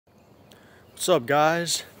What's up,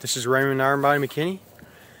 guys? This is Raymond Ironbody-McKinney,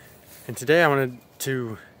 and today I wanted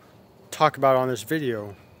to talk about on this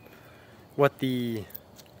video what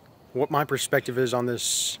my perspective is on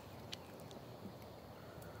this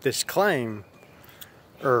claim,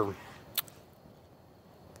 or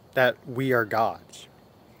that we are gods.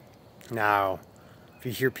 Now, if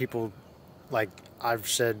you hear people like I've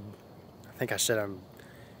said, I think I said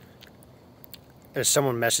if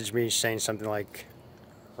someone messaged me saying something like,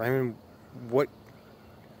 Raymond, what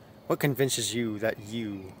convinces you that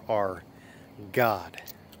you are God?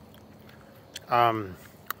 Now,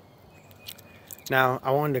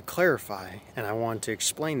 I wanted to clarify, and I wanted to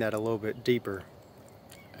explain that a little bit deeper,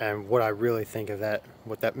 and what I really think of that,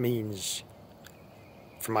 what that means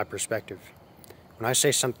from my perspective. When I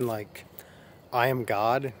say something like, I am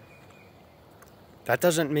God, that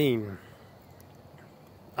doesn't mean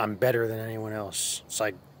I'm better than anyone else. It's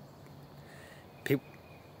like,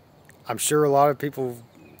 I'm sure a lot of people,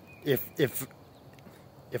 if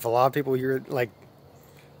a lot of people hear it, like,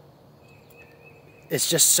 it's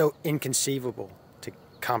just so inconceivable to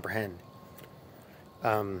comprehend.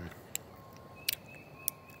 A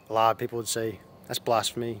lot of people would say that's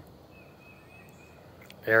blasphemy,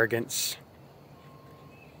 arrogance.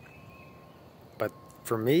 But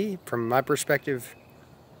for me, from my perspective,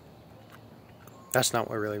 that's not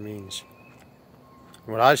what it really means.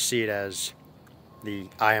 What I see it as, the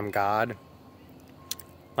I am God,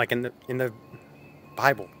 like in the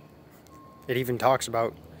Bible, it even talks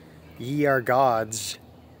about ye are gods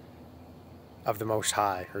of the Most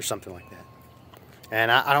High, or something like that.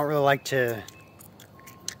 And I don't really like to,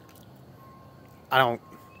 I don't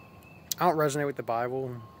resonate with the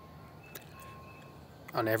Bible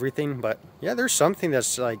on everything, but yeah, there's something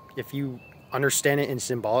that's like, if you understand it in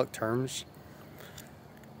symbolic terms,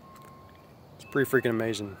 it's pretty freaking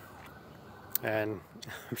amazing. And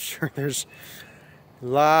I'm sure there's a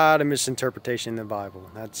lot of misinterpretation in the Bible.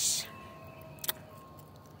 That's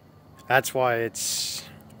why it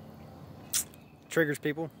triggers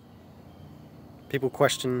people. People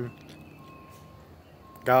question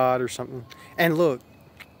God or something. And look,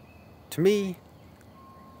 to me,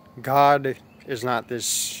 God is not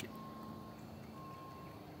this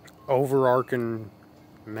overarching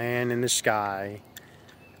man in the sky,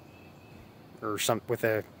 or something with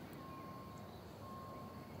a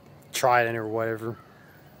trident or whatever.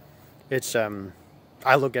 It's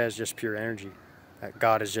I look at it as just pure energy. That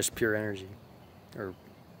God is just pure energy, or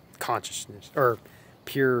consciousness, or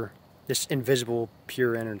pure, this invisible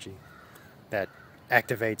pure energy that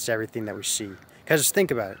activates everything that we see. Because think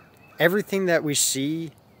about it, everything that we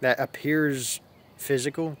see that appears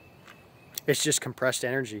physical, it's just compressed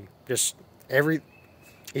energy.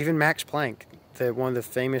 Even Max Planck, one of the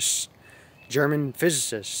famous German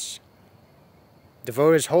physicists,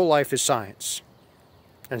 devoted his whole life to science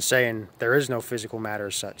and saying there is no physical matter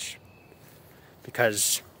as such,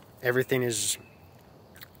 because everything is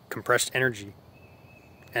compressed energy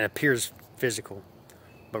and appears physical,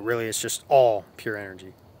 but really it's just all pure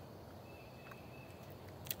energy.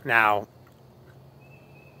 Now,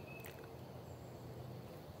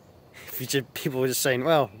 people are just saying,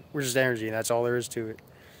 well, we're just energy and that's all there is to it.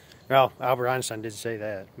 Well, Albert Einstein did say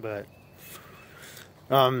that, but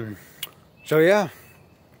so yeah,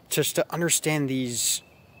 just to understand these,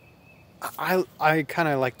 I kind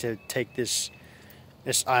of like to take this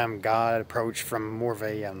I am God approach from more of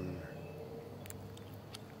a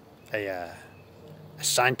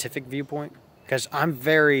scientific viewpoint, because I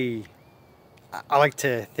like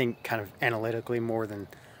to think kind of analytically more than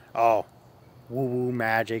woo-woo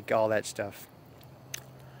magic, all that stuff.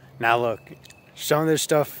 Now look, some of this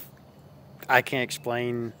stuff I can't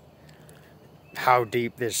explain how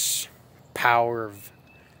deep this power of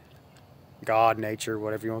God, nature,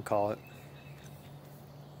 whatever you want to call it.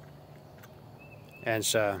 And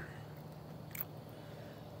so,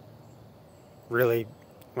 really,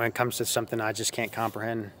 when it comes to something I just can't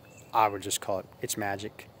comprehend, I would just call it's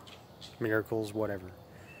magic, miracles, whatever.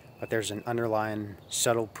 But there's an underlying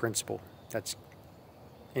subtle principle that's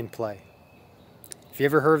in play. If you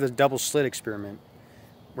ever heard of the double slit experiment,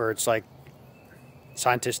 where it's like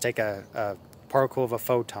scientists take a particle of a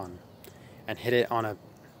photon and hit it on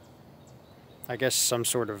I guess some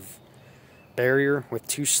sort of barrier with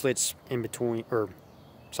two slits in between, or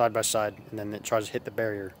side by side, and then it tries to hit the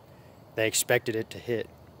barrier. They expected it to hit,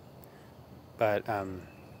 but I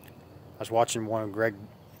was watching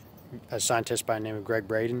a scientist by the name of Greg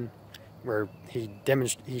Braden, where he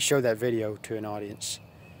showed that video to an audience,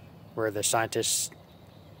 where the scientists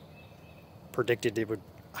predicted it would,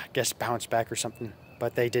 I guess, bounce back or something,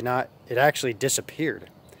 but they did not. It actually disappeared,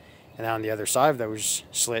 and on the other side of those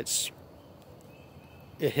slits,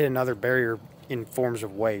 it hit another barrier in forms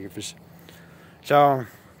of waves. So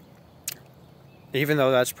even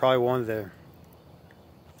though that's probably one of the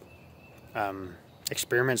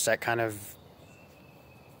experiments that kind of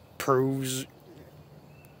proves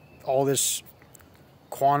all this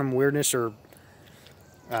quantum weirdness or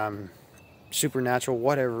supernatural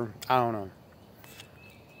whatever, I don't know.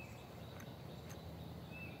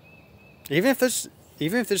 Even if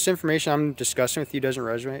this information I'm discussing with you doesn't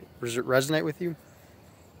resonate with you,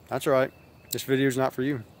 that's all right. This video is not for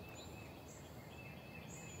you.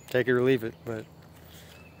 Take it or leave it. But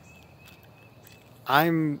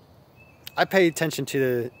I pay attention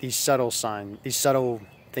to these subtle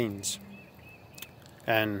things,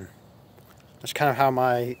 and that's kind of how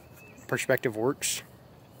my perspective works.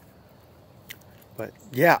 But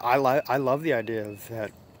yeah, I love the idea of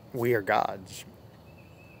that we are gods,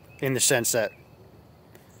 in the sense that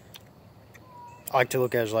I like to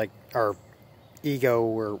look at as like our ego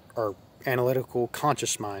or our analytical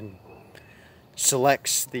conscious mind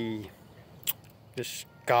selects this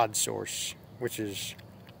God source, which is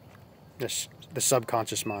the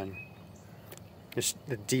subconscious mind,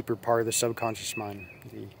 the deeper part of the subconscious mind,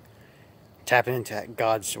 the tapping into that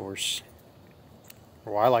God source,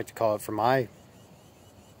 or what I like to call it for my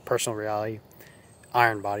personal reality,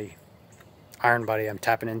 iron body. Iron body, I'm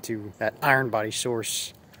tapping into that iron body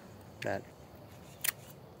source. That,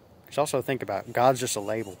 because also think about it, God's just a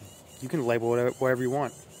label. You can label it whatever you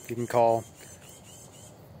want. You can call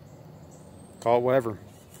it whatever.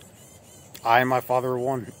 I and my Father are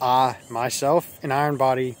one. I, myself, and iron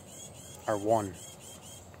body are one.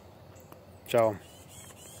 So,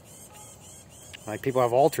 like, people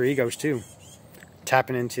have alter egos too.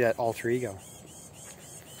 Tapping into that alter ego.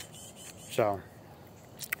 So,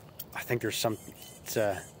 I think there's some...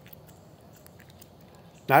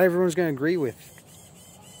 not everyone's going to agree with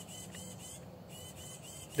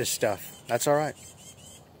this stuff. That's alright.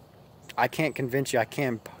 I can't convince you. I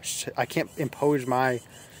can't impose my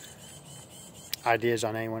ideas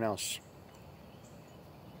on anyone else.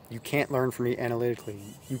 You can't learn from me analytically.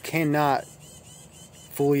 You cannot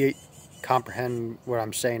fully comprehend what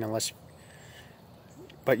I'm saying unless...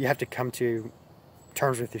 But you have to come to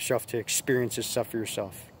terms with yourself to experience this stuff for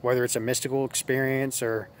yourself. Whether it's a mystical experience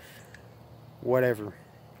or whatever.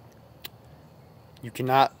 You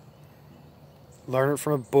cannot learn it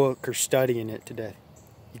from a book or studying it to death.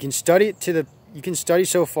 You can study it you can study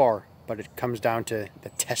so far, but it comes down to the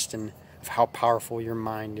testing of how powerful your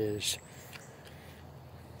mind is.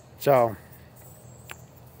 So,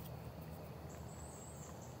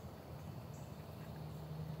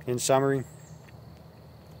 in summary,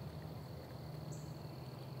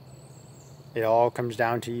 it all comes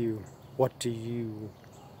down to you.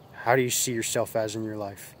 How do you see yourself as in your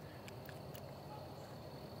life?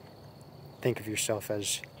 Think of yourself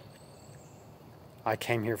as, I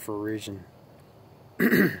came here for a reason.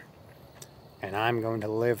 And I'm going to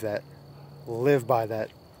live by that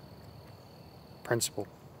principle.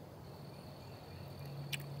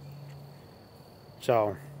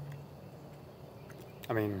 So,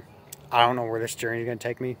 I mean, I don't know where this journey is going to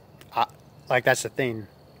take me. Like, that's the thing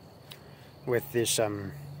with this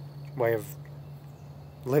way of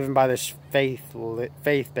living by this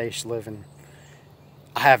faith-based living.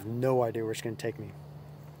 I have no idea where it's going to take me.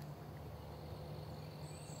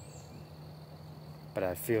 But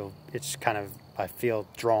I feel I feel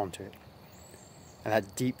drawn to it. And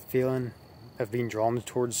that deep feeling of being drawn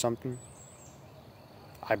towards something,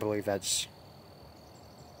 I believe that's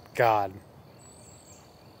God,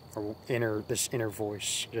 or this inner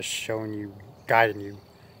voice just showing you, guiding you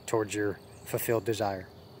towards your fulfilled desire.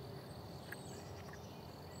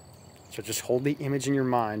 So just hold the image in your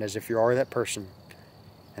mind as if you are that person,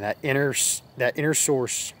 and that inner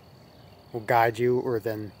source will guide you,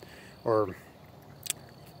 or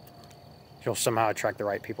you'll somehow attract the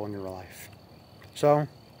right people in your life. So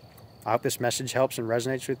I hope this message helps and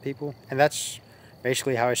resonates with people, and that's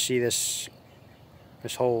basically how I see this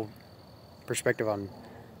whole perspective on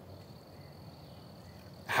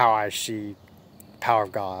how I see power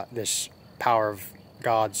of God, this power of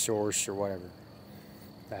God source or whatever.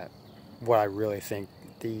 That what I really think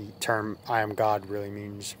the term I am God really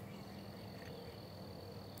means.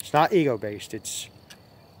 It's not ego-based,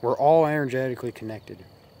 we're all energetically connected.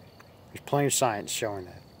 There's plenty of science showing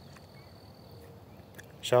that.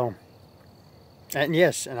 So, and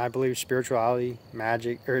yes, and I believe spirituality,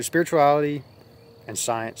 spirituality and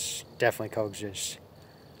science definitely coexist.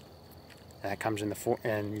 And that comes in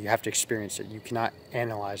and you have to experience it. You cannot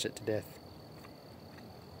analyze it to death.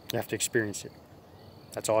 You have to experience it.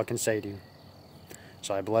 That's all I can say to you.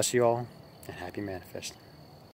 So I bless you all, and happy manifesting.